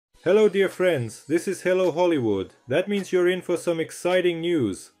Hello dear friends, this is Hello Hollywood. That means you're in for some exciting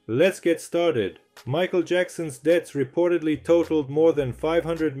news. Let's get started. Michael Jackson's debts reportedly totaled more than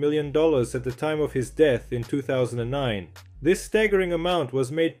 $500 million at the time of his death in 2009. This staggering amount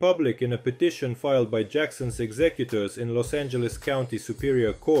was made public in a petition filed by Jackson's executors in Los Angeles County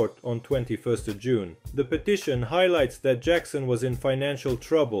Superior Court on 21st of June. The petition highlights that Jackson was in financial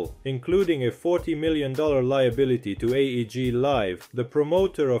trouble, including a $40 million liability to AEG Live, the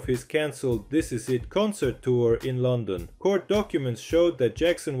promoter of his cancelled This Is It concert tour in London. Court documents showed that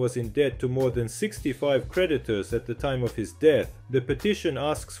Jackson was in debt to more than 65 creditors at the time of his death. The petition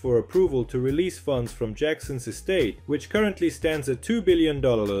asks for approval to release funds from Jackson's estate, which currently stands at $2 billion,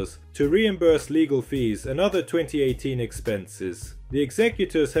 to reimburse legal fees and other 2018 expenses. The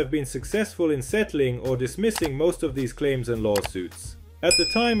executors have been successful in settling or dismissing most of these claims and lawsuits. At the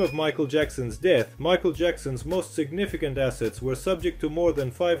time of Michael Jackson's death, Michael Jackson's most significant assets were subject to more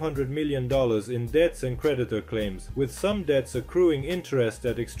than $500 million in debts and creditor claims, with some debts accruing interest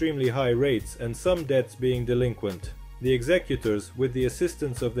at extremely high rates and some debts being delinquent. The executors, with the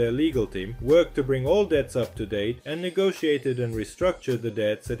assistance of their legal team, worked to bring all debts up to date and negotiated and restructured the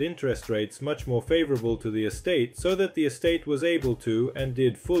debts at interest rates much more favorable to the estate, so that the estate was able to and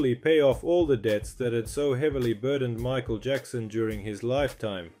did fully pay off all the debts that had so heavily burdened Michael Jackson during his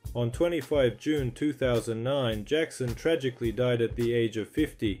lifetime. On 25 June 2009, Jackson tragically died at the age of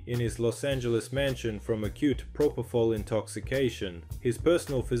 50 in his Los Angeles mansion from acute propofol intoxication. His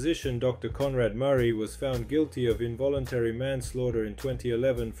personal physician, Dr. Conrad Murray, was found guilty of involuntary manslaughter in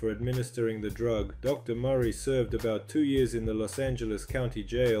 2011 for administering the drug. Dr. Murray served about 2 years in the Los Angeles County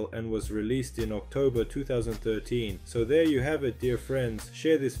Jail and was released in October 2013. So there you have it, dear friends.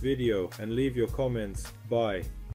 Share this video and leave your comments. Bye.